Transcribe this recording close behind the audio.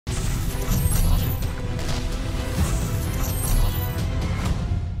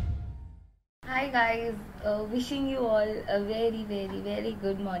Hi guys, wishing you all a very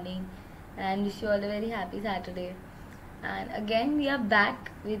good morning and wish you all a very happy Saturday. And again we are back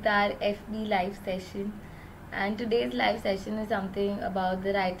with our FB live session, and today's live session is something about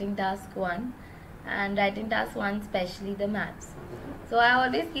the writing task 1, and writing task 1 especially the maths. So I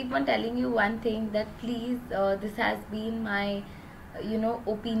always keep on telling you one thing, that please, this has been my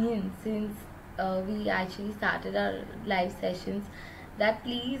opinion since we actually started our live sessions, that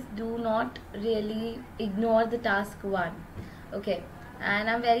please do not really ignore the task 1. Okay, and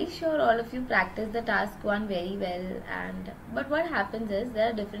I'm very sure all of you practice the task 1 very well, and but what happens is there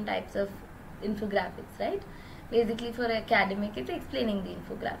are different types of infographics, right? Basically for academic it's explaining the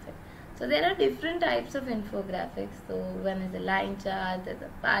infographic. So there are different types of infographics. So one is a line chart, there's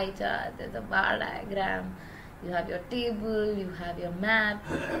a pie chart, there's a bar diagram, you have your table, you have your map.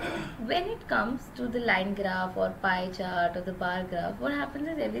 When it comes to the line graph or pie chart or the bar graph, what happens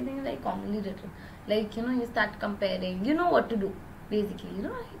is everything is like commonly written. Like, you start comparing, you know what to do. Basically,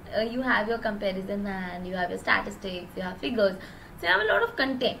 you have your comparison and you have your statistics, you have figures. So you have a lot of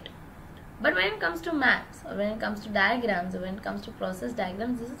content. But when it comes to maths, or when it comes to diagrams, or when it comes to process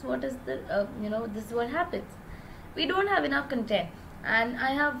diagrams, this is what is the, this is what happens. We don't have enough content. And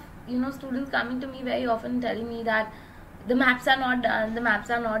I have, students coming to me very often telling me that the maps are not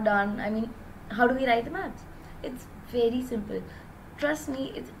done, I mean, how do we write the maps? It's very simple. Trust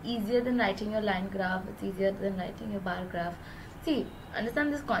me, it's easier than writing your line graph, it's easier than writing your bar graph. See,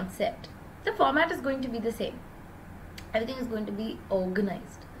 understand this concept. The format is going to be the same. Everything is going to be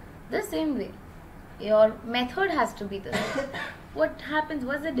organized the same way. Your method has to be the same. What happens,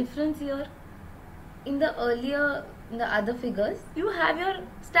 what's the difference here? In the other figures, you have your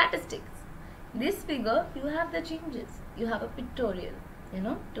statistics. This figure, you have the changes. You have a pictorial,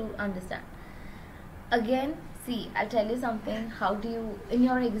 to understand. Again, see, I'll tell you something. How do you, in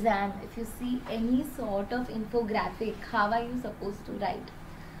your exam, if you see any sort of infographic, how are you supposed to write?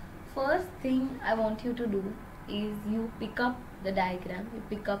 First thing I want you to do is you pick up the diagram, you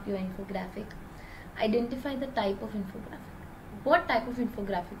pick up your infographic, identify the type of infographic. What type of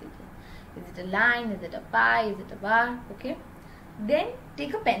infographic is it? Is it a line? Is it a pie? Is it a bar? Okay. Then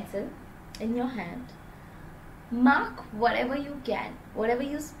take a pencil in your hand, mark whatever you can, whatever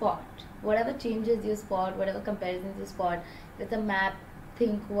you spot, whatever changes you spot, whatever comparisons you spot. If it's a map,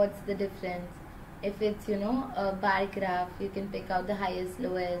 think what's the difference. If it's, a bar graph, you can pick out the highest,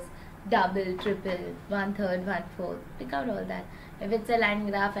 lowest, double, triple, 1/3, 1/4, pick out all that. If it's a line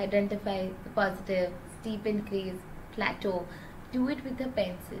graph, identify the positive, steep increase, plateau. Do it with a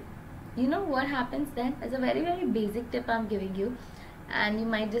pencil. You know what happens then? It's a very basic tip I'm giving you, and you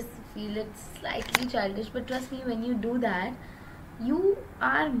might just feel it's slightly childish, but trust me, when you do that, you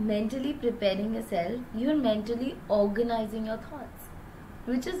are mentally preparing yourself, you're mentally organizing your thoughts,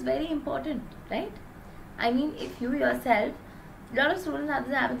 which is very important, right? I mean, if you yourself, a lot of students have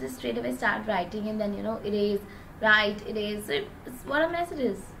this habit, just straight away start writing and then erase, write, erase. So it's what a mess it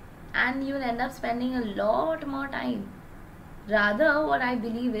is, and you will end up spending a lot more time. Rather, what I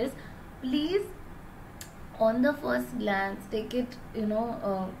believe is, please, on the first glance, take it,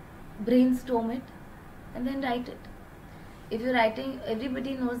 brainstorm it and then write it. If you're writing,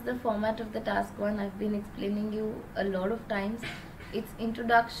 everybody knows the format of the task 1. I've been explaining you a lot of times. It's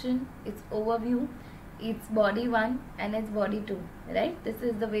introduction, it's overview, it's body 1 and it's body 2, right? This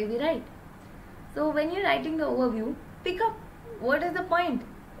is the way we write. So when you're writing the overview, pick up what is the point,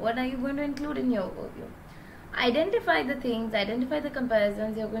 what are you going to include in your overview. Identify the things, identify the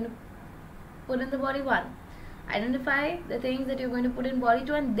comparisons you're going to put in the body 1. Identify the things that you're going to put in body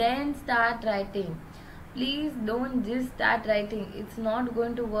 2 and then start writing. Please don't just start writing. It's not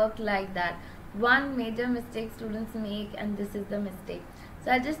going to work like that. One major mistake students make, and this is the mistake.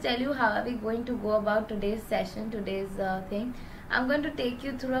 So I'll just tell you how are we going to go about today's session, today's thing. I'm going to take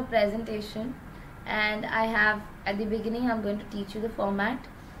you through a presentation, and I have, at the beginning, I'm going to teach you the format.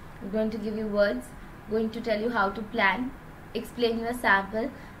 I'm going to give you words, going to tell you how to plan, explain you a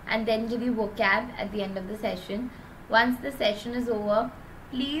sample, and then give you vocab at the end of the session. Once the session is over,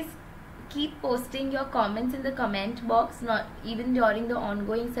 please keep posting your comments in the comment box, not even during the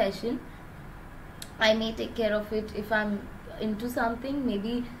ongoing session. I may take care of it if I'm into something.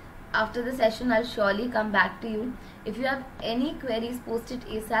 Maybe after the session I'll surely come back to you. If you have any queries, post it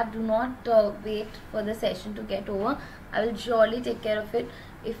ASAP. Do not wait for the session to get over. I will surely take care of it.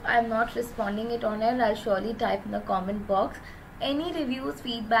 If I'm not responding it on air, I'll surely type in the comment box. Any reviews,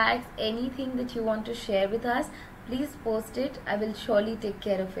 feedbacks, anything that you want to share with us, please post it. I will surely take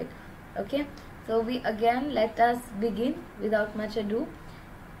care of it. Okay, so let us begin without much ado.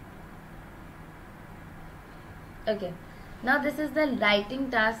 Okay, Now this is the writing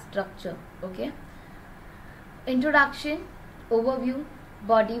task structure. Okay, introduction, overview,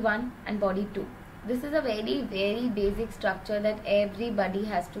 body 1 and body 2. This is a very basic structure that everybody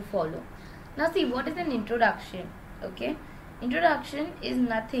has to follow. Now see, what is an introduction? Okay, introduction is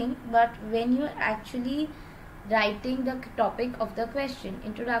nothing but when you actually writing the topic of the question.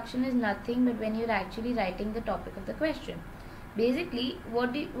 Introduction is nothing but when you're actually writing the topic of the question. Basically,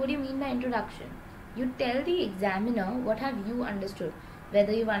 what do you mean by introduction? You tell the examiner what have you understood,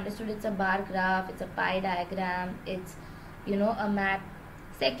 whether you've understood it's a bar graph, it's a pie diagram, it's a map.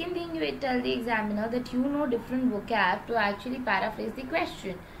 Second thing, you tell the examiner that you know different vocab to actually paraphrase the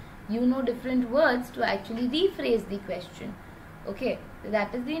question, you know different words to actually rephrase the question. Okay,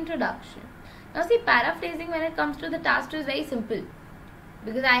 that is the introduction. Now see, paraphrasing when it comes to the task is very simple,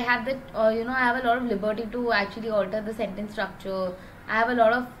 because I have that I have a lot of liberty to actually alter the sentence structure. I have a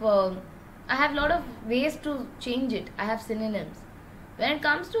lot of ways to change it. I have synonyms. When it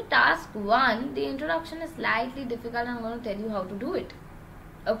comes to task 1, the introduction is slightly difficult. I'm going to tell you how to do it.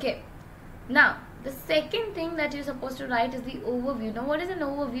 Okay, now the second thing that you're supposed to write is the overview. Now what is an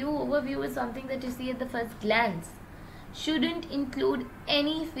overview? Overview is something that you see at the first glance. Shouldn't include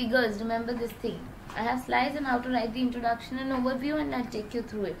any figures. Remember this thing. I have slides on how to write the introduction and overview, and I'll take you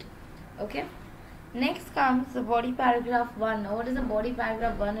through it. Okay. Next comes the body paragraph 1. Now what is the body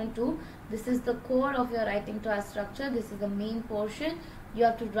paragraph 1 and 2? This is the core of your writing task structure. This is the main portion. You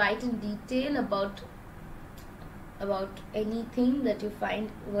have to write in detail about anything that you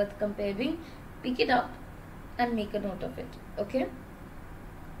find worth comparing. Pick it up and make a note of it. Okay.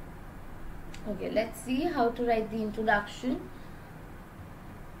 Okay, let's see how to write the introduction.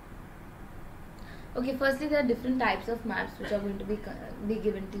 Okay, firstly, there are different types of maps which are going to be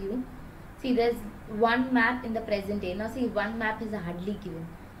given to you. See, there's one map in the present day. Now see, one map is hardly given.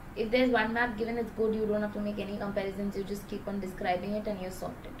 If there's one map given, it's good. You don't have to make any comparisons. You just keep on describing it and you're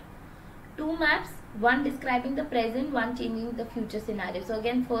sorted. Two maps, one describing the present, one changing the future scenario. So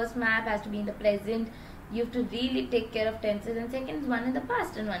again, first map has to be in the present. You have to really take care of tenses, and second, one in the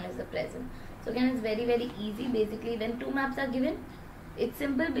past and one is the present. So again, it's very easy. Basically, when two maps are given, it's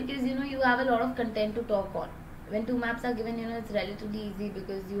simple because you have a lot of content to talk on. When two maps are given, it's relatively easy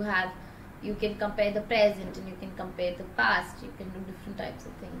because you can compare the present and you can compare the past. You can do different types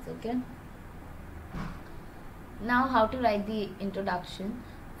of things. Okay. Now, how to write the introduction?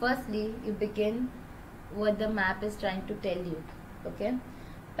 Firstly, you begin what the map is trying to tell you. Okay.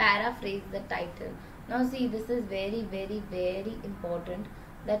 Paraphrase the title. Now see, this is very important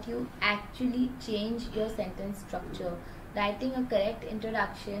that you actually change your sentence structure. Writing a correct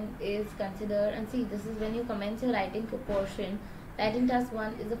introduction is considered, and see, this is when you commence your writing portion. Writing task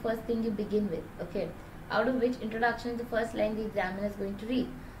 1 is the first thing you begin with. Okay, out of which introduction is the first line the examiner is going to read.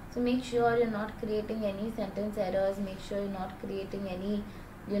 So make sure you're not creating any sentence errors. Make sure you're not creating any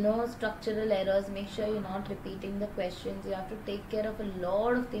structural errors. Make sure you're not repeating the questions. You have to take care of a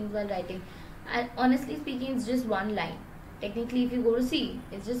lot of things while writing. And honestly speaking, it's just one line. Technically, if you go to see,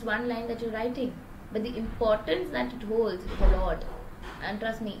 it's just one line that you're writing, but the importance that it holds is a lot, and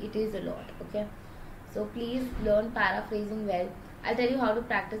trust me, it is a lot. Okay, so please learn paraphrasing well. I'll tell you how to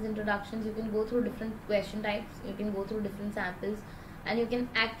practice introductions. You can go through different question types, you can go through different samples, and you can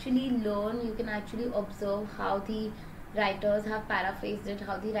actually learn, you can actually observe how the writers have paraphrased it,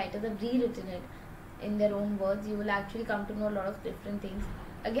 how the writers have rewritten it in their own words. You will actually come to know a lot of different things.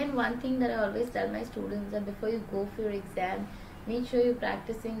 Again, one thing that I always tell my students, that before you go for your exam, make sure you're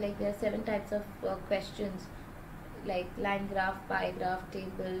practicing. Like, there are 7 types of questions, like line graph, pie graph,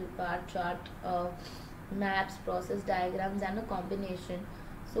 table, bar chart, maps, process diagrams, and a combination.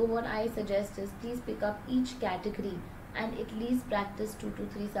 So what I suggest is, please pick up each category and at least practice 2 to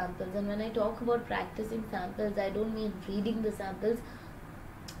 3 samples. And when I talk about practicing samples, I don't mean reading the samples,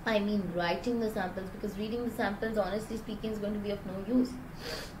 I mean writing the samples, because reading the samples, honestly speaking, is going to be of no use.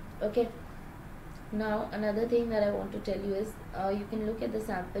 Okay. Now, another thing that I want to tell you is, you can look at the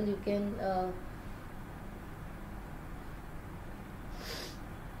sample, you can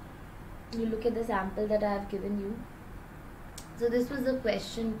you look at the sample that I have given you. So this was the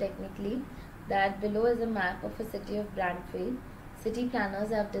question technically, that below is a map of a city of Brantfield. City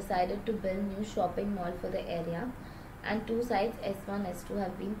planners have decided to build new shopping mall for the area, and 2 sites S1, S2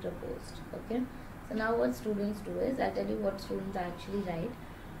 have been proposed. Okay. So now what students do is, I'll tell you what students actually write.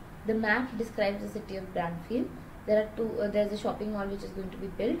 The map describes the city of Brantfield. There's a shopping mall which is going to be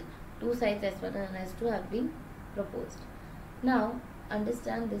built. 2 sites S1 and S2 have been proposed. Now,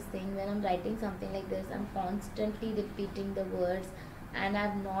 understand this thing, when I'm writing something like this, I'm constantly repeating the words and I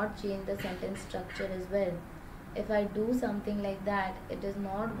have not changed the sentence structure as well. If I do something like that, it is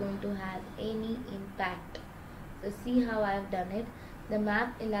not going to have any impact. So see how I have done it. The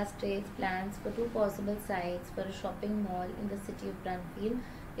map illustrates plans for two possible sites for a shopping mall in the city of Brunfield.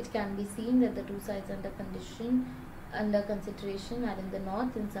 It can be seen that the two sites under consideration are in the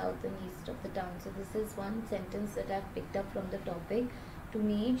north and south and east of the town. So this is one sentence that I have picked up from the topic to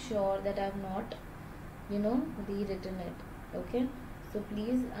make sure that I have not, rewritten it. Okay, so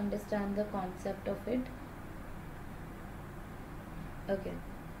please understand the concept of it. Okay,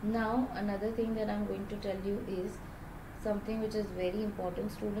 now another thing that I'm going to tell you is something which is very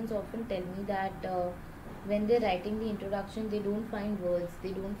important. Students often tell me that when they're writing the introduction, they don't find words,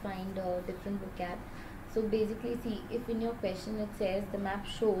 they don't find different vocab. So basically, see, if in your question it says the map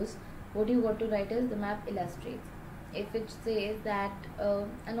shows, what you got to write is the map illustrates. If it says that,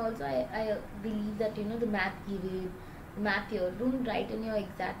 and also I believe that the map given, the map here, don't write in your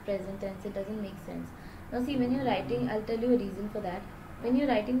exact present tense, it doesn't make sense. Now see, when you're writing, I'll tell you a reason for that. When you're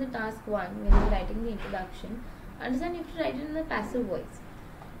writing the task 1, when you're writing the introduction, understand you have to write it in the passive voice.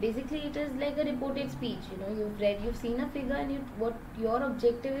 Basically, it is like a reported speech. You've seen a figure, and what your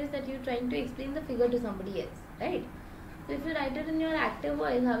objective is that you're trying to explain the figure to somebody else, right? So if you write it in your active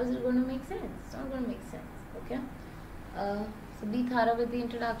voice, how is it going to make sense? It's not going to make sense. Okay. So be thorough with the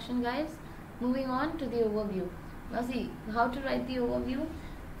introduction, guys. Moving on to the overview. Now see how to write the overview.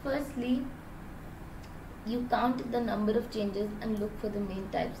 Firstly, you count the number of changes and look for the main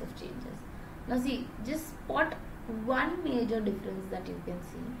types of changes. Now see, just spot one major difference that you can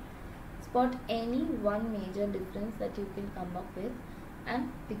see. Spot any one major difference that you can come up with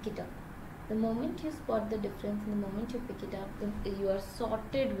and pick it up. The moment you spot the difference and the moment you pick it up, then you are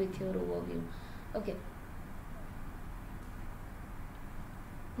sorted with your overview. Okay.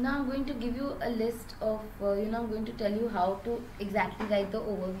 Now I'm going to give you a list of, I'm going to tell you how to exactly write the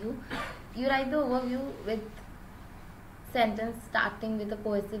overview. You write the overview with sentence starting with a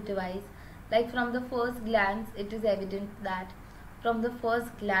cohesive device. Like from the first glance, it is evident that. From the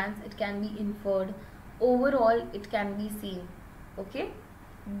first glance, it can be inferred. Overall, it can be seen. Okay?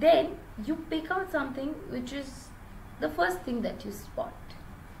 Then you pick out something which is the first thing that you spot.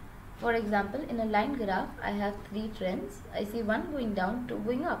 For example, in a line graph, I have 3 trends. I see 1 going down, 2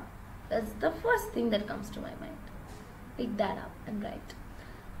 going up. That's the first thing that comes to my mind. Pick that up and write.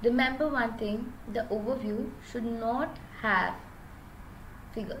 Remember one thing, the overview should not have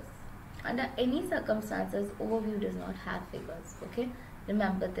figures. Under any circumstances, overview does not have figures. Okay,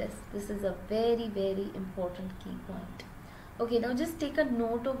 remember this. This is a very, very important key point. Okay, now just take a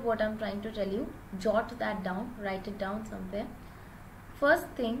note of what I'm trying to tell you. Jot that down, write it down somewhere. First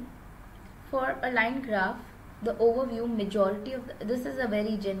thing, for a line graph, the overview, majority of this is a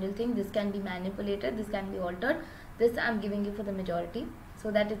very general thing. This can be manipulated, this can be altered. This I'm giving you for the majority so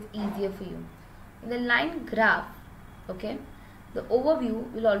that it's easier for you. In the line graph, okay, the overview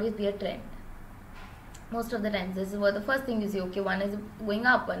will always be a trend. Most of the times, this is what the first thing you see. Okay, one is going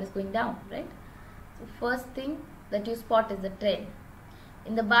up, one is going down, right? So first thing that you spot is the trend.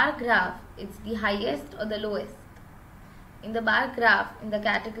 In the bar graph, it's the highest or the lowest. In the bar graph, in the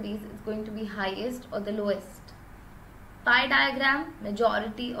categories, it's going to be highest or the lowest. Pie diagram,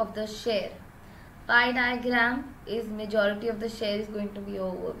 majority of the share. Pie diagram is majority of the share is going to be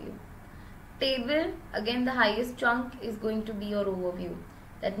your overview. Table, again the highest chunk is going to be your overview.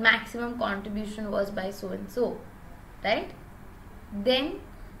 That maximum contribution was by so and so, right? Then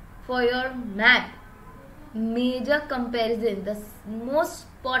for your map, major comparison, the most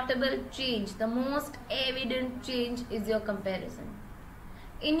spotable change, the most evident change is your comparison.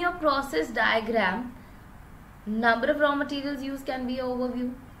 In your process diagram, number of raw materials used can be your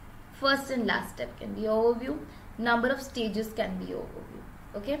overview. First and last step can be your overview. Number of stages can be your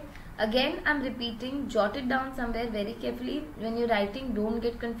overview. Okay. Again, I'm repeating, jot it down somewhere very carefully. When you're writing, don't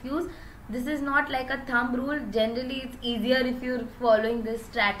get confused. This is not like a thumb rule. Generally, it's easier if you're following this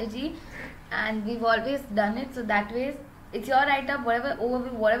strategy. And we've always done it. So that way, it's your write-up, whatever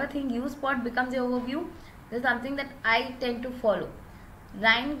overview, whatever thing you spot becomes your overview. This is something that I tend to follow.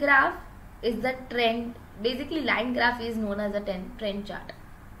 Line graph is the trend. Basically, line graph is known as a trend chart.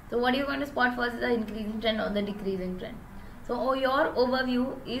 So what you're going to spot first is the increasing trend or the decreasing trend. So your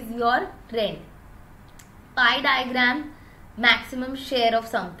overview is your trend. Pie diagram, maximum share of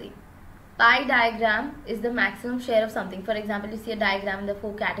something. Pie diagram is the maximum share of something. For example, you see a diagram in the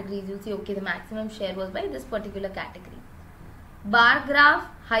 4 categories. You'll see, okay, the maximum share was by this particular category. Bar graph,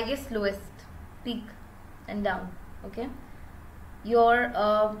 highest, lowest, peak and down. Okay. Your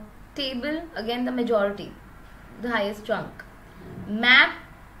table, again the majority, the highest chunk. Map,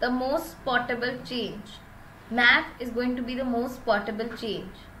 the most spottable change. Map is going to be the most spottable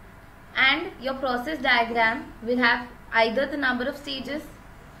change. And your process diagram will have either the number of stages,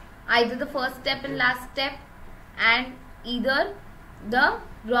 either the first step and last step, and either the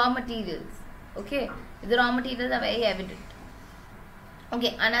raw materials. Okay, the raw materials are very evident.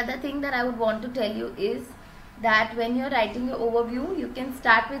 Okay, another thing that I would want to tell you is that when you're writing your overview, you can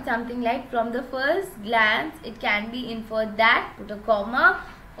start with something like, from the first glance it can be inferred that, put a comma,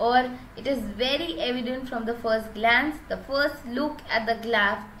 or it is very evident from the first glance, the first look at the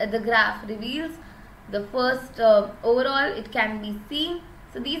graph reveals, the first overall it can be seen.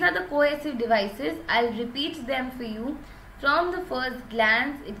 So these are the cohesive devices. I'll repeat them for you. From the first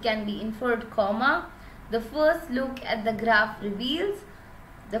glance it can be inferred, comma, the first look at the graph reveals,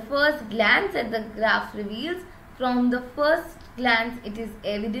 the first glance at the graph reveals, from the first glance it is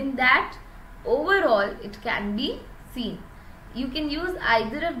evident that, overall it can be seen. You can use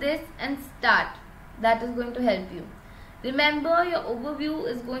either of this and start. That is going to help you. Remember, your overview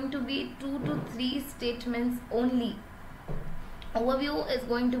is going to be 2 to 3 statements only. Overview is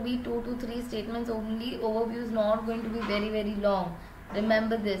going to be 2 to 3 statements only. Overview is not going to be very long.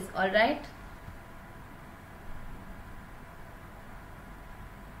 Remember this, alright?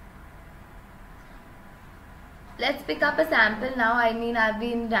 Let's pick up a sample now. I mean, I've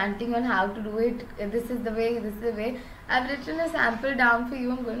been ranting on how to do it. This is the way, this is the way. I've written a sample down for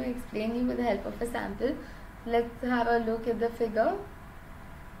you. I'm going to explain you with the help of a sample. Let's have a look at the figure.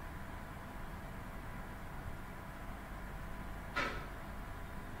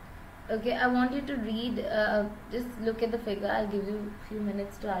 Okay, I want you to read, just look at the figure. I'll give you a few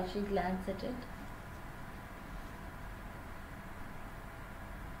minutes to actually glance at it.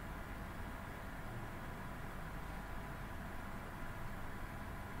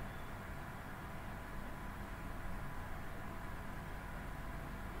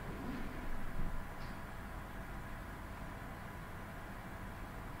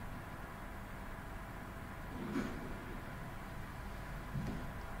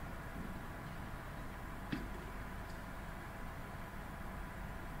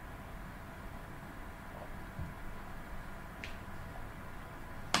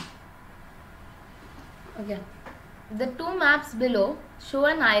 Okay, the two maps below show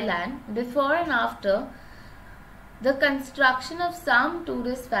an island before and after the construction of some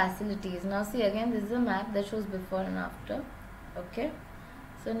tourist facilities. Now see, again, this is a map that shows before and after. Okay,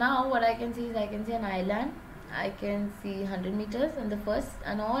 so now what I can see is, I can see an island, I can see 100 meters and the first,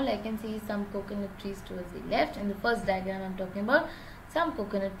 and all I can see is some coconut trees towards the left. In the first diagram I'm talking about, some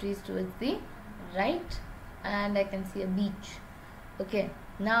coconut trees towards the right, and I can see a beach. Okay,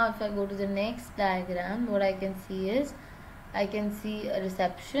 now if I go to the next diagram, what I can see is, I can see a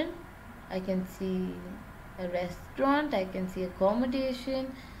reception, I can see a restaurant, I can see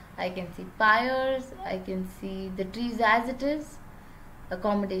accommodation, I can see pyres, I can see the trees as it is,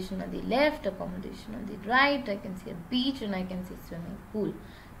 accommodation on the left, accommodation on the right, I can see a beach, and I can see swimming pool.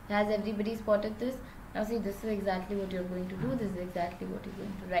 Has everybody spotted this? Now see, this is exactly what you're going to do, this is exactly what you're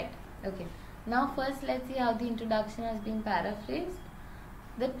going to write. Okay, now first let's see how the introduction has been paraphrased.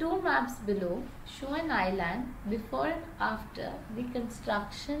 The two maps below show an island before and after the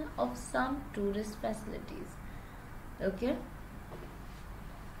construction of some tourist facilities. Okay,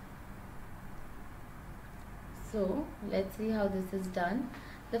 so let's see how this is done.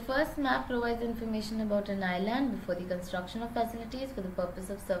 The first map provides information about an island before the construction of facilities for the purpose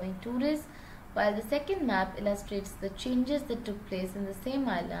of serving tourists, while the second map illustrates the changes that took place in the same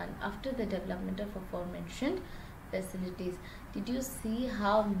island after the development of aforementioned facilities. Did you see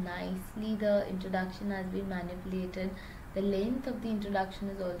how nicely the introduction has been manipulated? The length of the introduction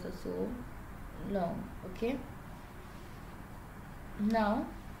is also so long. Okay, now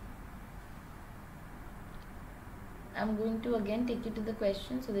I'm going to again take you to the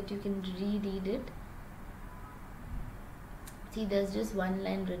question so that you can reread it. See, there's just one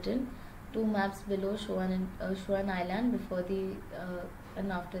line written. Two maps below show an island before the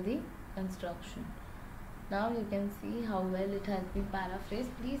and after the construction. Now you can see how well it has been paraphrased.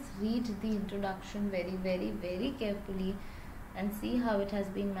 Please read the introduction very carefully and see how it has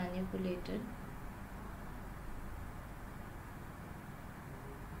been manipulated.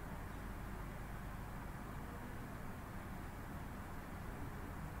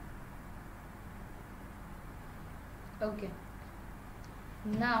 Okay,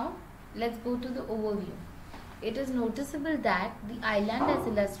 now let's go to the overview. It is noticeable that the island as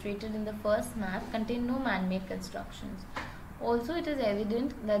illustrated in the first map contained no man-made constructions. Also, it is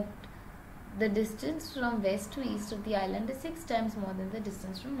evident that the distance from west to east of the island is 6 times more than the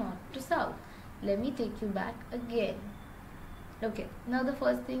distance from north to south. Let me take you back again. Okay, now the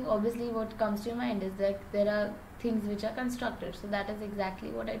first thing, obviously what comes to your mind is that there are things which are constructed. So that is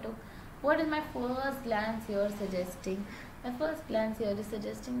exactly what I took. What is my first glance here suggesting? My first glance here is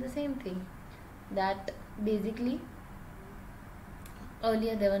suggesting the same thing. that basically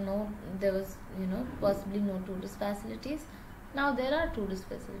earlier there was possibly no tourist facilities. Now there are tourist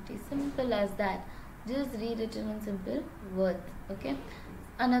facilities, simple as that. Just read it in simple words. Okay,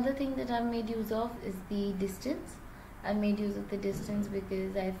 another thing that I've made use of is the distance. I made use of the distance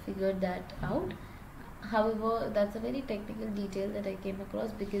because I figured that out. However, that's a very technical detail that I came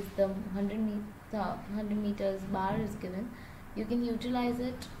across, because the 100 meters bar is given. You can utilize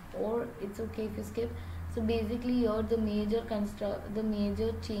it, or it's okay if you skip. So basically here the major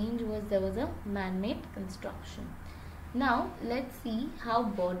change was there was a man-made construction. Now let's see how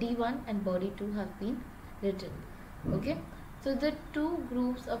body 1 and body 2 have been written. Okay, so the two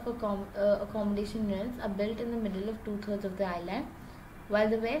groups of accommodation units are built in the middle of 2/3 of the island, while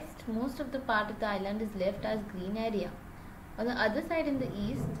the west, most of the part of the island is left as green area. On the other side, the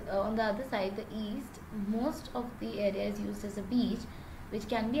east, most of the area is used as a beach, which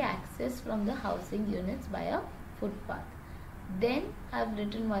can be accessed from the housing units by a footpath. Then I've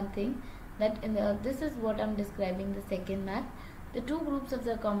written one thing, that this is what I'm describing the second map. The two groups of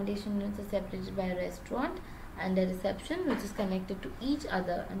the accommodation units are separated by a restaurant and a reception, which is connected to each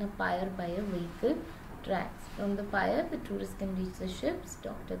other, and a pier by a vehicle tracks. From the pier, the tourists can reach the ships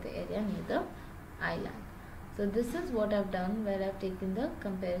docked at the area near the island. So this is what I've done, where I've taken the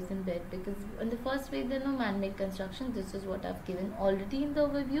comparison bit, because in the first phase there are no man-made construction. This is what I've given already in the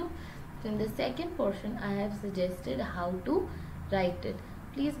overview. So in the second portion, I have suggested how to write it.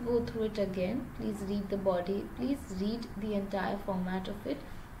 Please go through it again. Please read the body. Please read the entire format of it.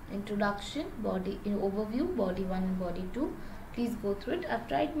 Introduction, body, overview, body 1 and body 2. Please go through it. I've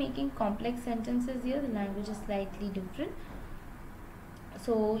tried making complex sentences here. The language is slightly different,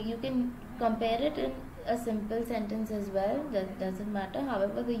 so you can compare it in a simple sentence as well. That doesn't matter.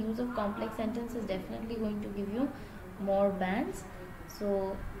 However, the use of complex sentence is definitely going to give you more bands,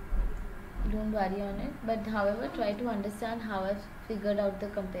 so don't worry on it. But however, try to understand how I've figured out the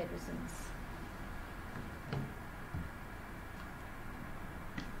comparisons.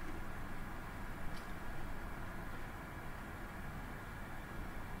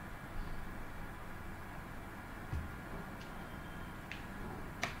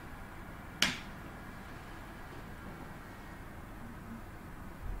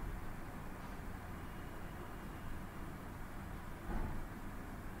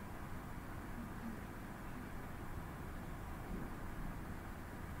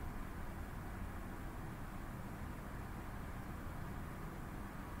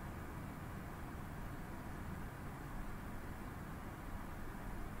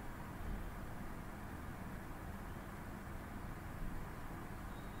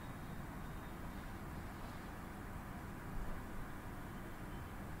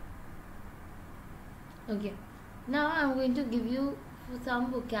 Okay, now I'm going to give you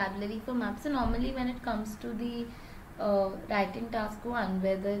some vocabulary for maps. So normally when it comes to the writing task 1,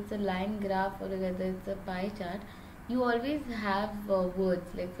 whether it's a line graph or whether it's a pie chart, you always have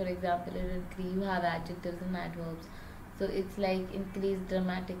words. Like for example, in increase you have adjectives and adverbs. So it's like increased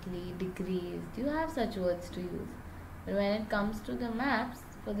dramatically, decreased. You have such words to use. But when it comes to the maps,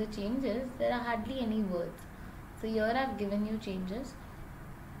 for the changes, there are hardly any words. So here I've given you changes.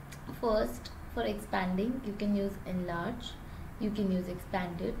 First, for expanding, you can use enlarge, you can use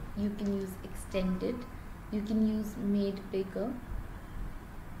expanded, you can use extended, you can use made bigger,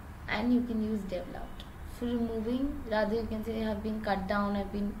 and you can use developed. For removing, rather you can say have been cut down,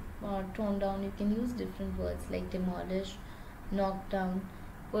 have been torn down. You can use different words like demolished, knocked down,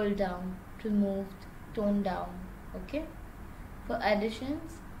 pulled down, removed, toned down. Okay. For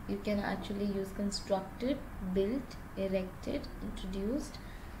additions, you can actually use constructed, built, erected, introduced,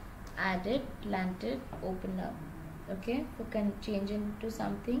 added, planted, opened up. Okay, for changing to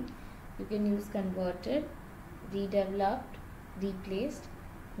something, you can use converted, redeveloped, replaced,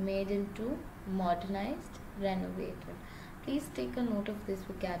 made into, modernized, renovated. Please take a note of this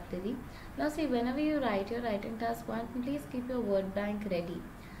vocabulary. Now see, whenever you write your writing task 1, please keep your word bank ready.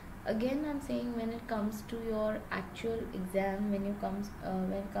 Again, I'm saying, when it comes to your actual exam, when it comes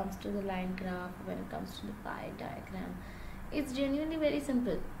to the line graph, when it comes to the pie diagram, it's genuinely very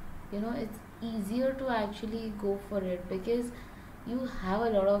simple. It's easier to actually go for it because you have a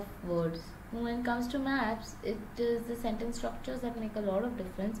lot of words. When it comes to maps, it is the sentence structures that make a lot of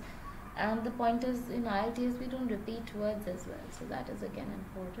difference, and the point is, in IELTS we don't repeat words as well, so that is again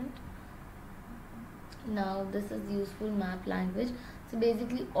important. Now this is useful map language. So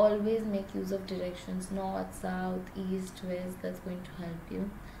basically always make use of directions: north, south, east, west. That's going to help you.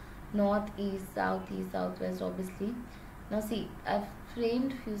 North, east, southwest, obviously. Now see, I've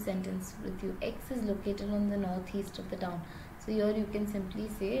framed few sentences with you. X is located on the northeast of the town. So here you can simply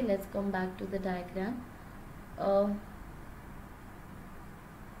say, let's come back to the diagram. Uh,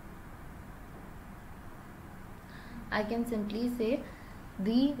 I can simply say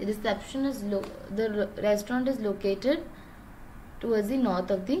the restaurant is located towards the north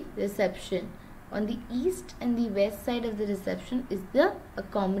of the reception. On the east and the west side of the reception is the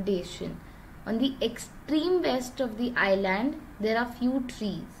accommodation. On the extreme west of the island, there are few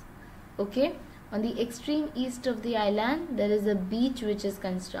trees. Okay. On the extreme east of the island, there is a beach which is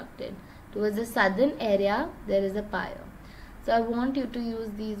constructed. Towards the southern area, there is a pier. So I want you to use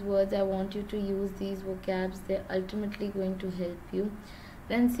these words. I want you to use these vocabs. They're ultimately going to help you.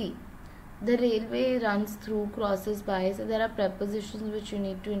 Then see, the railway runs through, crosses by. So there are prepositions which you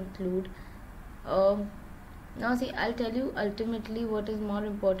need to include. Now see, I'll tell you ultimately what is more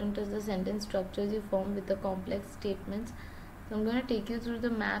important is the sentence structures you form with the complex statements. So I'm going to take you through the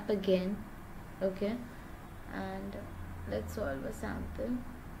map again. Okay, and let's solve a sample.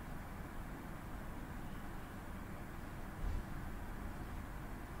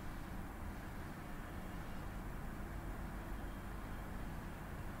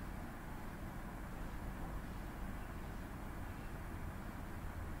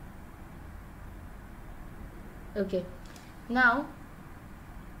 Okay, now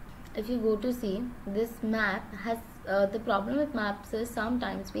if you go to see, this map has the problem with maps is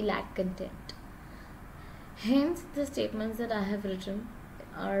sometimes we lack content. Hence the statements that I have written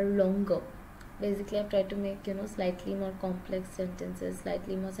are longer. Basically I've tried to make slightly more complex sentences,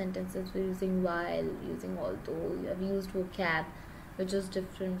 slightly more sentences for using while, using although. You have used vocab which is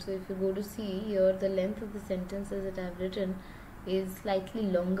different. So if you go to see here, the length of the sentences that I have written is slightly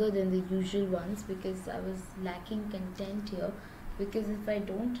longer than the usual ones because I was lacking content here. Because if I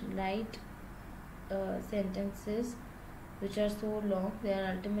don't write sentences which are so long, they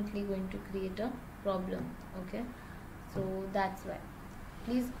are ultimately going to create a problem. Okay, so that's why.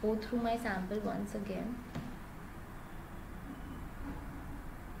 Please go through my sample once again.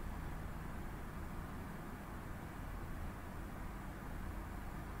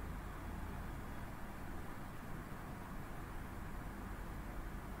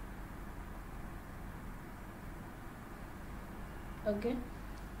 Okay,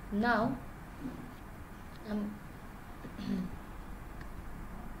 now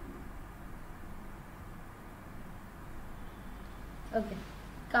okay,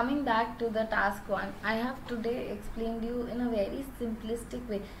 coming back to the task 1, I have today explained you in a very simplistic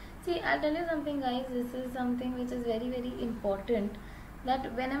way. See, I'll tell you something guys, this is something which is very very important,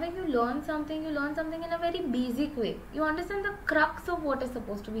 that whenever you learn something in a very basic way. You understand the crux of what is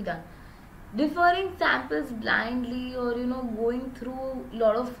supposed to be done. Deferring samples blindly or going through a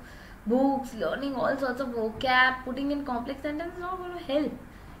lot of books, learning all sorts of vocab, putting in complex sentences is not going to help.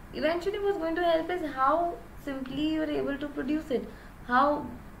 Eventually what's going to help is how simply you're able to produce it, how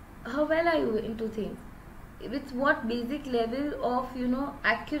well are you into things, with what basic level of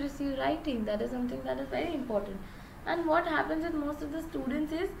accuracy you're writing. That is something that is very important. And what happens with most of the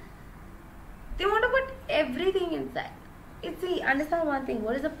students is they want to put everything inside. See, understand one thing.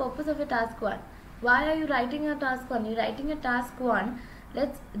 What is the purpose of a task 1? Why are you writing a task 1? You're writing a task 1.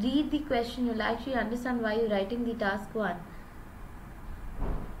 Let's read the question. You'll actually understand why you're writing the task 1.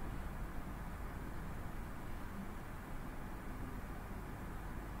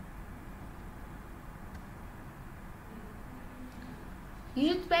 You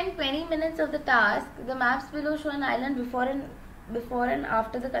should spend 20 minutes of the task. The maps below show an island before and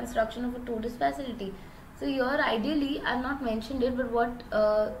after the construction of a tourist facility. So here ideally I have not mentioned it, but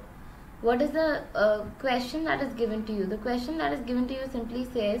what is the question that is given to you? The question that is given to you simply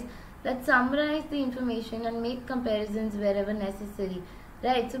says that summarize the information and make comparisons wherever necessary.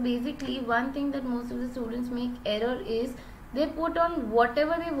 Right? So basically one thing that most of the students make error is they put on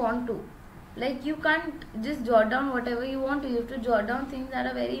whatever they want to. Like you can't just jot down whatever you want to. You have to jot down things that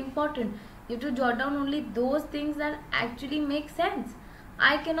are very important. You have to jot down only those things that actually make sense.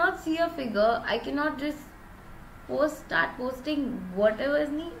 I cannot see a figure. I cannot just start posting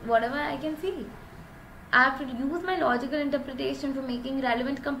whatever I can see. I have to use my logical interpretation for making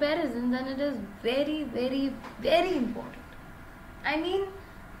relevant comparisons, and it is very very very important. I mean,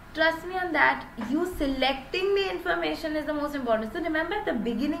 trust me on that. You selecting the information is the most important. So remember at the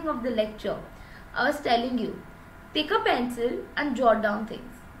beginning of the lecture I was telling you, take a pencil and jot down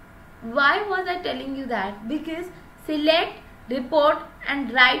things. Why was I telling you that? Because select, report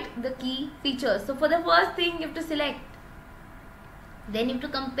and write the key features. So for the first thing you have to select, then you have to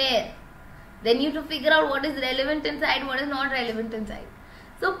compare, then you have to figure out what is relevant inside, what is not relevant inside.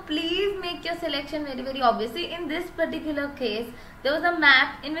 So please make your selection very very obvious. See, in this particular case there was a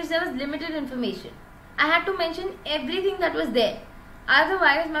map in which there was limited information. I had to mention everything that was there.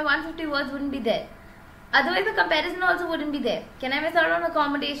 Otherwise, my 150 words wouldn't be there. Otherwise, the comparison also wouldn't be there. Can I miss out on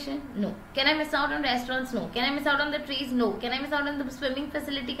accommodation? No. Can I miss out on restaurants? No. Can I miss out on the trees? No. Can I miss out on the swimming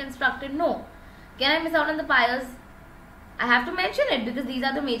facility constructed? No. Can I miss out on the pyres? I have to mention it because these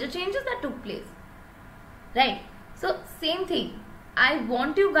are the major changes that took place. Right? So, same thing. I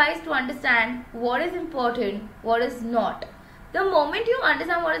want you guys to understand what is important, what is not. The moment you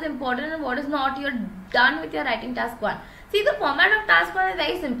understand what is important and what is not, you're done with your writing task 1. See, the format of task 1 is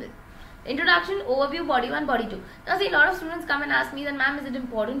very simple. Introduction, overview, body 1, body 2. Now see, a lot of students come and ask me that, ma'am, is it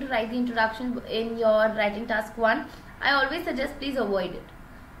important to write the introduction in your writing task 1? I always suggest please avoid it.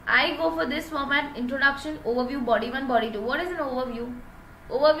 I go for this format: introduction, overview, body 1, body 2. What is an overview?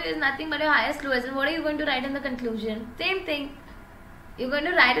 Overview is nothing but your highest lowest. And what are you going to write in the conclusion? Same thing. You're going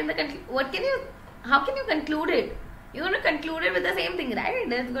to write in the conclusion. How can you conclude it? You're going to conclude it with the same thing, right?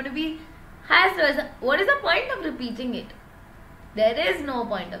 There's going to be highest lowest. What is the point of repeating it? There is no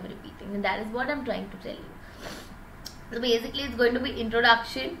point of repeating, and that is what I'm trying to tell you. So basically, it's going to be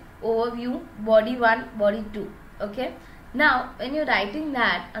introduction, overview, body 1, body 2. Okay. Now, when you're writing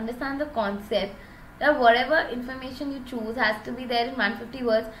that, understand the concept that whatever information you choose has to be there in 150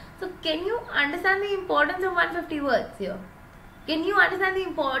 words. So, can you understand the importance of 150 words here? Can you understand the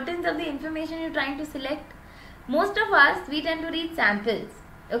importance of the information you're trying to select? Most of us, we tend to read samples.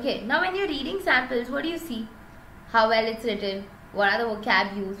 Okay. Now, when you're reading samples, what do you see? How well it's written. What are the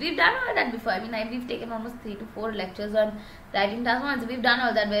vocab used? We've done all that before. I mean, we've taken almost 3 to 4 lectures on writing task 1. So we've done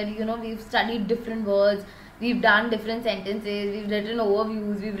all that where, we've studied different words. We've done different sentences. We've written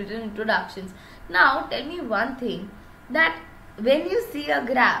overviews. We've written introductions. Now, tell me one thing, that when you see a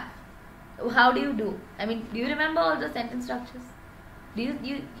graph, how do you do? I mean, do you remember all the sentence structures? Can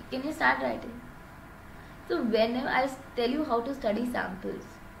you start writing? So whenever I tell you how to study samples,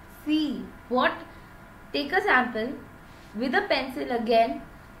 take a sample, with a pencil again,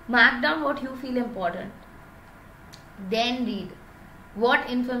 mark down what you feel important. Then read what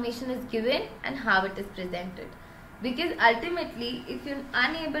information is given and how it is presented. Because ultimately, if you're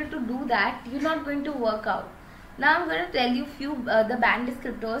unable to do that, you're not going to work out. Now I'm going to tell you few the band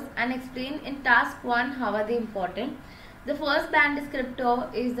descriptors and explain in task 1 how are they important. The first band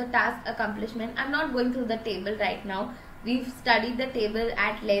descriptor is the task accomplishment. I'm not going through the table right now. We've studied the table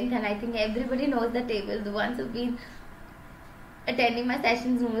at length, and I think everybody knows the table. The ones who've been attending my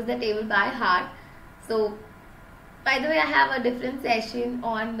sessions knows the table by heart. So, by the way, I have a different session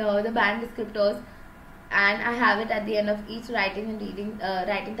on the band descriptors, and I have it at the end of each writing and reading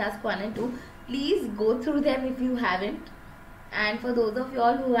writing task 1 and 2. Please go through them if you haven't. And for those of you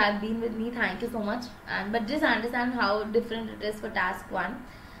all who have been with me, thank you so much. But just understand how different it is for task 1.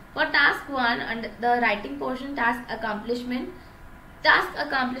 For task 1, under the writing portion, task accomplishment. Task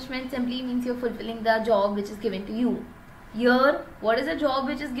accomplishment simply means you're fulfilling the job which is given to you. Here, what is the job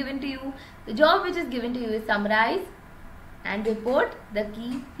which is given to you? The job which is given to you is summarize and report the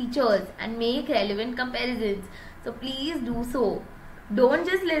key features and make relevant comparisons. So please do so. Don't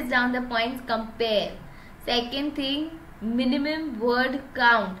just list down the points, compare. Second thing, minimum word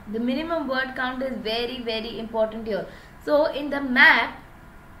count. The minimum word count is very, very important here. So in the map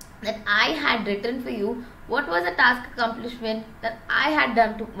that I had written for you, what was the task accomplishment that I had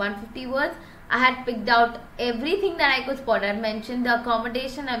done to 150 words? I had picked out everything that I could spot. I mentioned the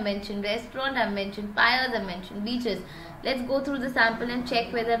accommodation, I mentioned restaurant, I mentioned pyres, I mentioned beaches. Let's go through the sample and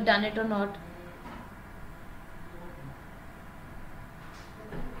check whether I've done it or not.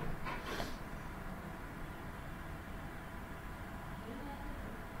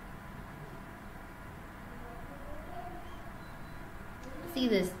 See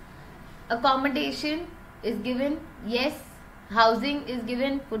this. Accommodation is given, yes. Housing is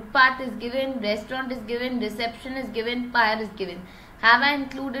given, footpath is given, restaurant is given, reception is given, pyre is given. Have I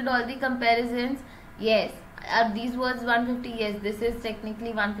included all the comparisons? Yes. Are these words 150? Yes, this is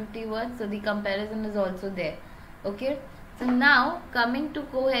technically 150 words, so the comparison is also there. Okay. So now coming to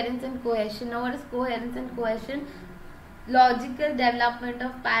coherence and cohesion. Now what is coherence and cohesion? Logical development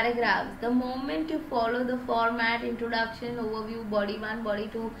of paragraphs. The moment you follow the format, introduction, overview, body 1, body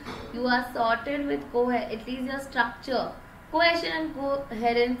 2, you are sorted with at least your structure. Cohesion and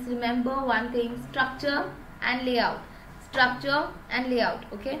coherence, remember one thing, structure and layout. Structure and layout,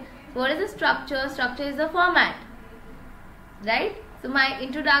 okay. So what is the structure? Structure is the format, right? So my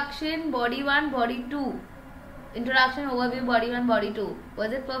introduction, body 1, body 2. Introduction, overview, body 1, body 2.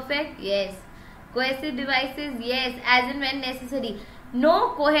 Was it perfect? Yes. Cohesive devices, yes, as and when necessary.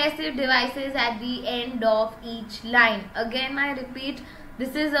 No cohesive devices at the end of each line. Again, I repeat,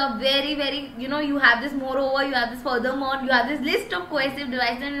 this is a very, very, you have this moreover, you have this furthermore, you have this list of cohesive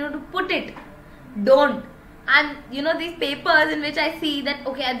devices and you have to put it. Don't. And you know, these papers in which I see that,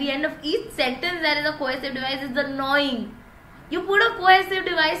 okay, at the end of each sentence there is a cohesive device, is annoying. You put a cohesive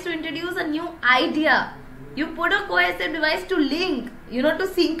device to introduce a new idea. You put a cohesive device to link, you know, to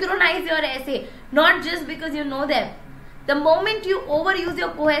synchronize your essay, not just because you know them. The moment you overuse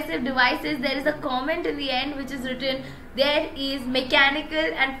your cohesive devices, there is a comment in the end which is written, there is mechanical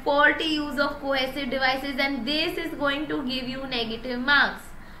and faulty use of cohesive devices, and this is going to give you negative marks.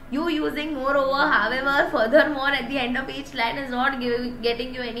 You using moreover, however, furthermore at the end of each line is not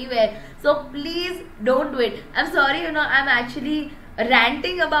getting you anywhere. So please don't do it. I'm sorry, you know, I'm actually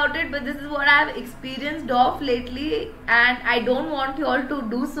ranting about it, but this is what I've experienced of lately, and I don't want you all to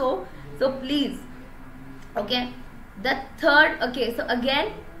do so. So please, okay. The third, okay, so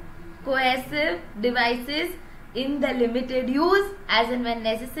again, cohesive devices in the limited use, as and when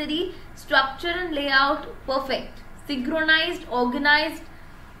necessary, structure and layout perfect, synchronized, organized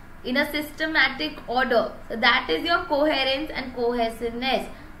in a systematic order. So that is your coherence and cohesiveness.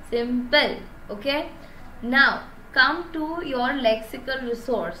 Simple, okay. Now come to your lexical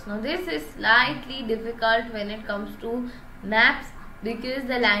resource. Now this is slightly difficult when it comes to maps, because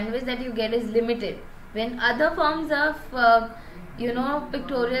the language that you get is limited. When other forms of you know,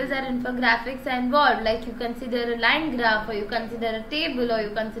 pictorials or infographics are involved, like you consider a line graph, or you consider a table, or you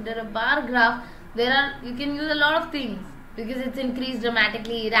consider a bar graph, you can use a lot of things, because it's increased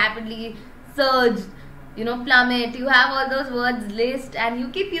dramatically, rapidly, surged, you know, plummet. You have all those words list and you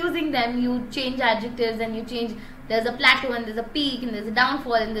keep using them. You change adjectives and you change, there's a plateau and there's a peak and there's a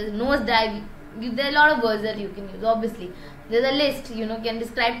downfall and there's a nosedive. There are a lot of words that you can use, obviously. There's a list, you know, can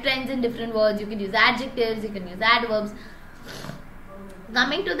describe trends in different words. You can use adjectives, you can use adverbs.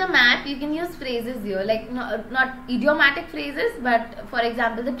 Coming to the map, you can use phrases here, like not idiomatic phrases, but for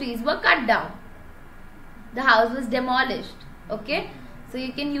example, the trees were cut down, the house was demolished, okay. So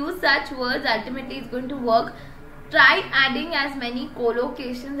you can use such words. Ultimately it's going to work. Try adding as many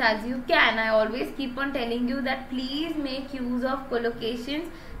collocations as you can. I always keep on telling you that please make use of collocations,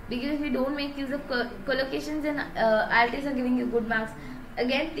 because if you don't make use of collocations, then IELTS are giving you good marks.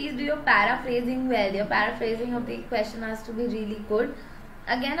 Again, please do your paraphrasing well. Your paraphrasing of the question has to be really good.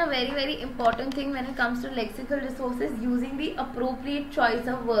 Again, a very, very important thing when it comes to lexical resources, using the appropriate choice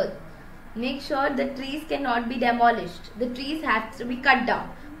of words. Make sure the trees cannot be demolished. The trees have to be cut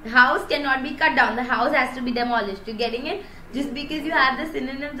down. The house cannot be cut down. The house has to be demolished. You're getting it? Just because you have the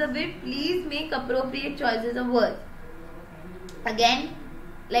synonyms of it, please make appropriate choices of words. Again,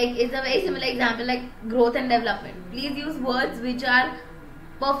 like it's a very similar example like growth and development. Please use words which are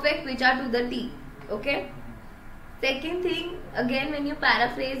perfect, which are to the T. Okay? Second thing, again when you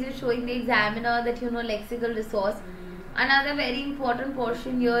paraphrase, you're showing the examiner that you know lexical resource. Another very important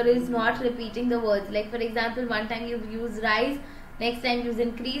portion here is not repeating the words. Like for example, one time you've used rise, next time use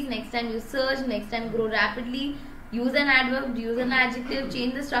increase, next time use surge, next time grow rapidly. Use an adverb, use an adjective,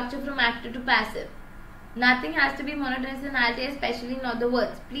 change the structure from active to passive. Nothing has to be monotonous in IELTS, especially not the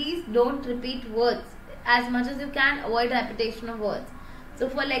words. Please don't repeat words. As much as you can, avoid repetition of words. So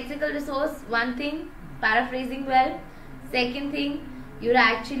for lexical resource, one thing, paraphrasing well. Second thing, you're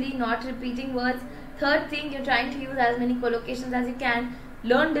actually not repeating words. Third thing, you're trying to use as many collocations as you can.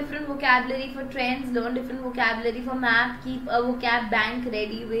 Learn different vocabulary for trends, learn different vocabulary for map, keep a vocab bank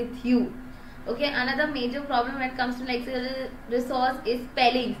ready with you. Okay, another major problem when it comes to lexical resource is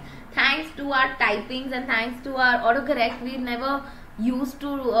spellings. Thanks to our typings and thanks to our autocorrect, we never used to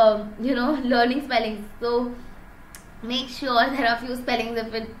you know, learning spellings. So make sure there are few spellings.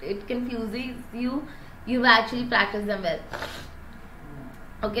 If it confuses you, you've actually practiced them well.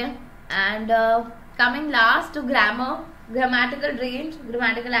 Okay, and coming last to grammar, grammatical range,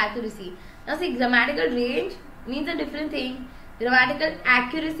 grammatical accuracy. Now see, grammatical range means a different thing. Grammatical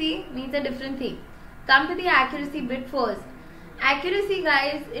accuracy means a different thing. Come to the accuracy bit first. Accuracy,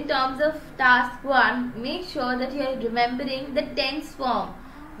 guys, in terms of task 1, make sure that you are remembering the tense form.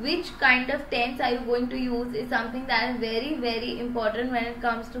 Which kind of tense are you going to use is something that is very, very important when it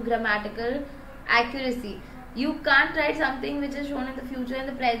comes to grammatical accuracy. You can't write something which is shown in the future and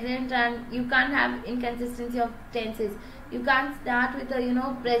the present, and you can't have inconsistency of tenses. You can't start with a, you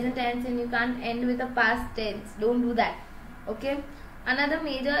know, present tense and you can't end with a past tense. Don't do that. Okay. Another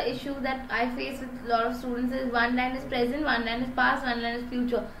major issue that I face with a lot of students is one line is present, one line is past, one line is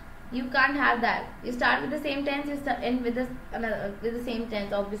future. You can't have that. You start with the same tense, you end with the same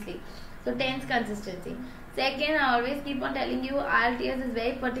tense, obviously. So tense consistency. Second, I always keep on telling you, IELTS is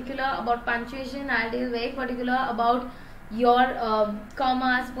very particular about punctuation. IELTS is very particular about your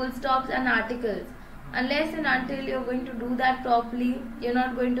commas, full stops and articles. Unless and until you're going to do that properly, you're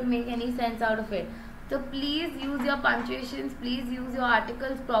not going to make any sense out of it. So please use your punctuations, please use your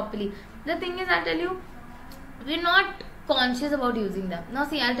articles properly. The thing is, I tell you, we're not conscious about using them. Now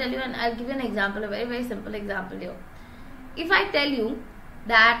see, I'll tell you, and I'll give you an example, a very very simple example here. If I tell you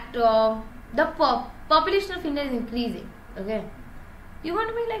that the population of India is increasing, okay, you're going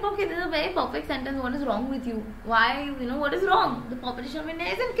to be like, okay, this is a very perfect sentence, what is wrong with you? Why, what is wrong? The population of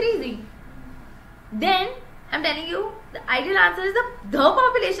India is increasing. Then I'm telling you, the ideal answer is the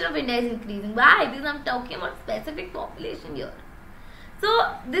population of India is increasing. Why? Because I'm talking about specific population here. So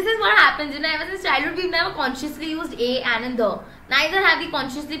this is what happens, ever since childhood we've never consciously used a, an and the. Neither have we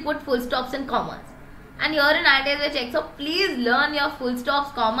consciously put full stops and commas. And here in IELTS we check. So please learn your full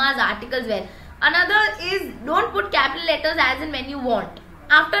stops, commas, articles well. Another is, don't put capital letters as and when you want.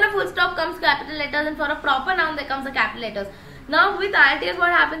 After a full stop comes capital letters, and for a proper noun there comes a capital letters. Now with IELTS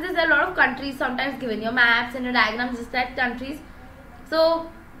what happens is, there are a lot of countries sometimes given, your maps and your diagrams, just write countries. So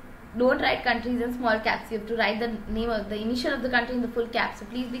don't write countries in small caps. You have to write the name of the initial of the country in the full cap. So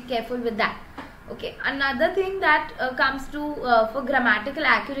please be careful with that. Okay. Another thing that comes to for grammatical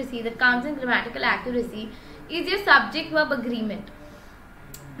accuracy, that counts in grammatical accuracy, is your subject verb agreement.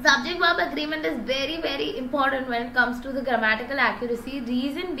 Subject verb agreement is very very important when it comes to the grammatical accuracy.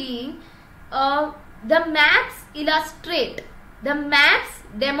 Reason being, the maps illustrate, the maps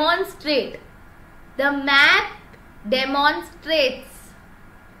demonstrate, the map demonstrates,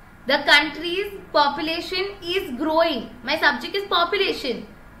 the country's population is growing. My subject is population.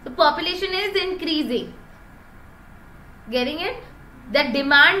 The population is increasing. Getting it? The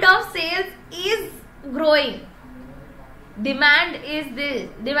demand of sales is growing. Demand is this.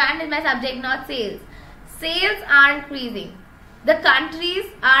 Demand is my subject, not sales. Sales are increasing. The countries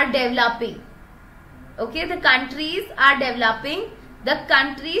are developing. Okay, the countries are developing. The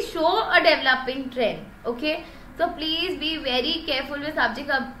countries show a developing trend. Okay. So please be very careful with subject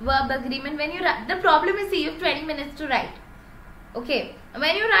verb agreement when you write. The problem is, see, you have 20 minutes to write. Okay.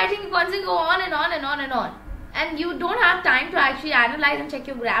 When you're writing, you constantly go on and on and on and on. And you don't have time to actually analyze and check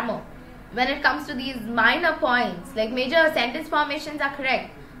your grammar. When it comes to these minor points, like major sentence formations are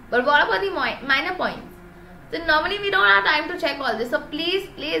correct. But what about the minor points? So normally we don't have time to check all this. So please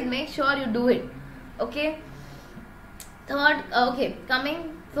make sure you do it. Okay. Third, okay,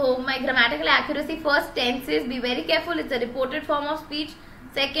 coming. So my grammatical accuracy, first, tenses, be very careful, it's a reported form of speech.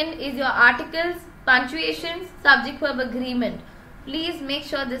 Second is your articles, punctuations, subject verb agreement. Please make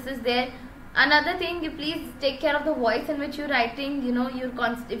sure this is there. Another thing, you please take care of the voice in which you're writing.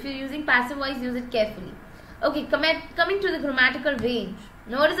 If you're using passive voice, use it carefully. Okay, coming to the grammatical range.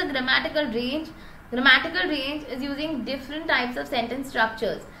 Now what is a grammatical range? Grammatical range is using different types of sentence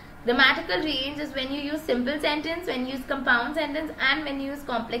structures. Grammatical range is when you use simple sentence, when you use compound sentence, and when you use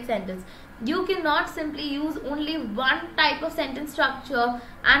complex sentence. You cannot simply use only one type of sentence structure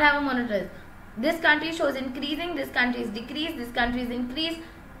and have a monotonous. This country shows increasing, this country is decrease, this country is increase.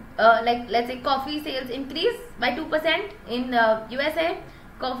 Like let's say coffee sales increase by 2% in USA,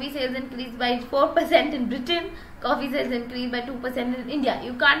 coffee sales increase by 4% in Britain, coffee sales increase by 2% in India.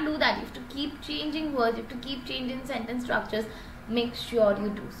 You can't do that. You have to keep changing words, you have to keep changing sentence structures. Make sure you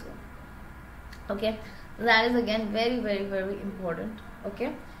do so. Okay, that is again very very very important.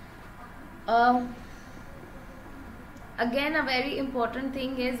 Okay. Again, a very important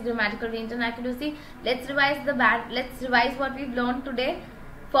thing is grammatical range and accuracy. Let's revise what we've learned today.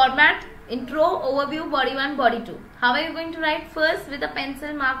 Format, intro, overview, body 1, body 2. How are you going to write? First, with a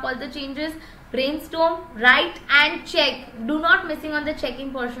pencil, mark all the changes, brainstorm, write and check. Do not missing on the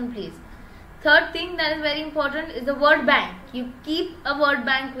checking portion, please. Third thing that is very important is the word bank. You keep a word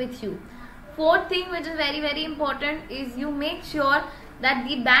bank with you. Fourth thing which is very very important is you make sure that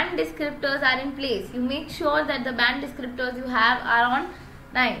the band descriptors are in place. You make sure that the band descriptors you have are on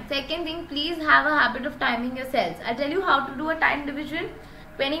time. Second thing, please have a habit of timing yourselves. I tell you how to do a time division.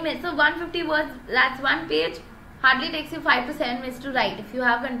 20 minutes. So 150 words, that's one page. Hardly takes you 5 to 7 minutes to write if you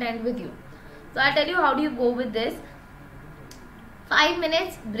have content with you. So I'll tell you how do you go with this. 5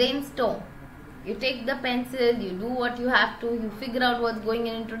 minutes brainstorm. You take the pencil, you do what you have to, you figure out what's going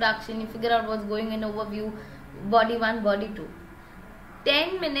in introduction, you figure out what's going in overview, body 1, body 2.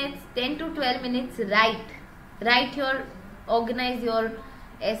 10 minutes, 10 to 12 minutes, write your, organize your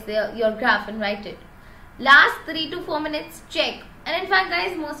essay, your graph and write it. Last 3 to 4 minutes, check. And in fact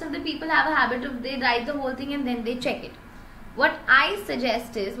guys, most of the people have a habit of they write the whole thing and then they check it. What I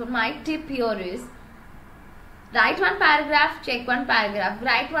suggest is, what my tip here is, write one paragraph, check one paragraph.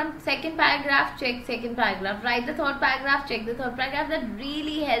 Write one second paragraph, check second paragraph. Write the third paragraph, check the third paragraph. That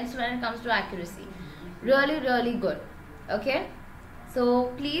really helps when it comes to accuracy. Really, really good. Okay.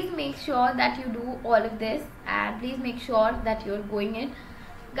 So please make sure that you do all of this, and please make sure that you're going in.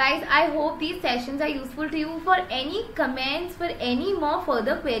 Guys, I hope these sessions are useful to you. For any comments, for any more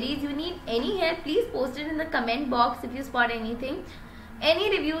further queries, you need any help, please post it in the comment box. If you spot anything, any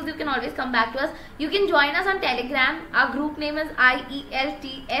reviews, you can always come back to us. You can join us on Telegram. Our group name is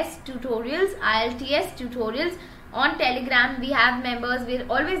IELTS Tutorials. IELTS Tutorials. On Telegram, we have members. We're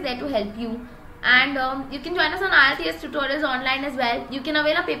always there to help you. And you can join us on IELTS Tutorials online as well. You can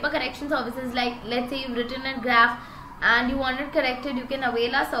avail our paper correction services, like let's say you've written a graph and you want it corrected, you can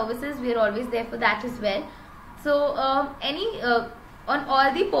avail our services. We're always there for that as well. So on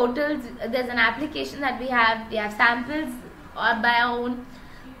all the portals, there's an application that we have samples by our own.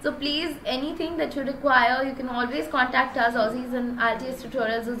 So please, anything that you require, you can always contact us. Aussies and IELTS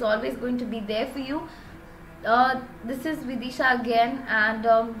Tutorials is always going to be there for you. This is Vidisha again, and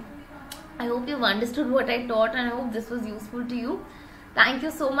I hope you've understood what I taught, and I hope this was useful to you. Thank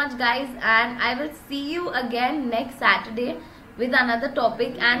you so much, guys, and I will see you again next Saturday with another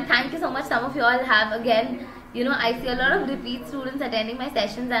topic. And thank you so much. Some of you all have, again, I see a lot of repeat students attending my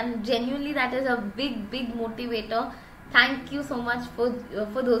sessions, and genuinely that is a big motivator. Thank you so much for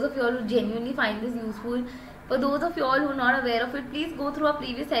those of you all who genuinely find this useful. For those of you all who are not aware of it, please go through our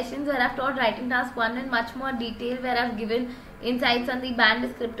previous sessions where I've taught writing task 1 in much more detail, where I've given insights on the band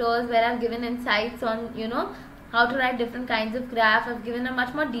descriptors, where I've given insights on how to write different kinds of graph. I've given a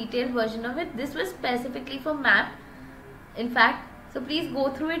much more detailed version of it. This was specifically for map, in fact. So please go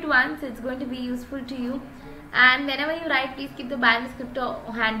through it once. It's going to be useful to you. And whenever you write, please keep the band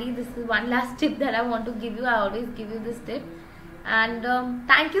descriptor handy. This is one last tip that I want to give you. I always give you this tip. And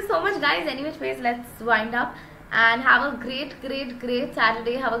thank you so much, guys. Anyway, let's wind up and have a great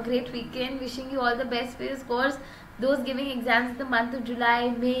Saturday. Have a great weekend. Wishing you all the best for your scores. Those giving exams in the month of July,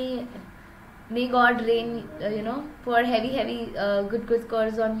 may God rain, for heavy good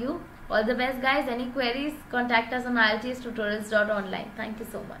scores on you. All the best, guys. Any queries, contact us on IELTStutorials.online. Thank you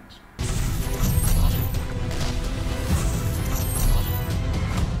so much.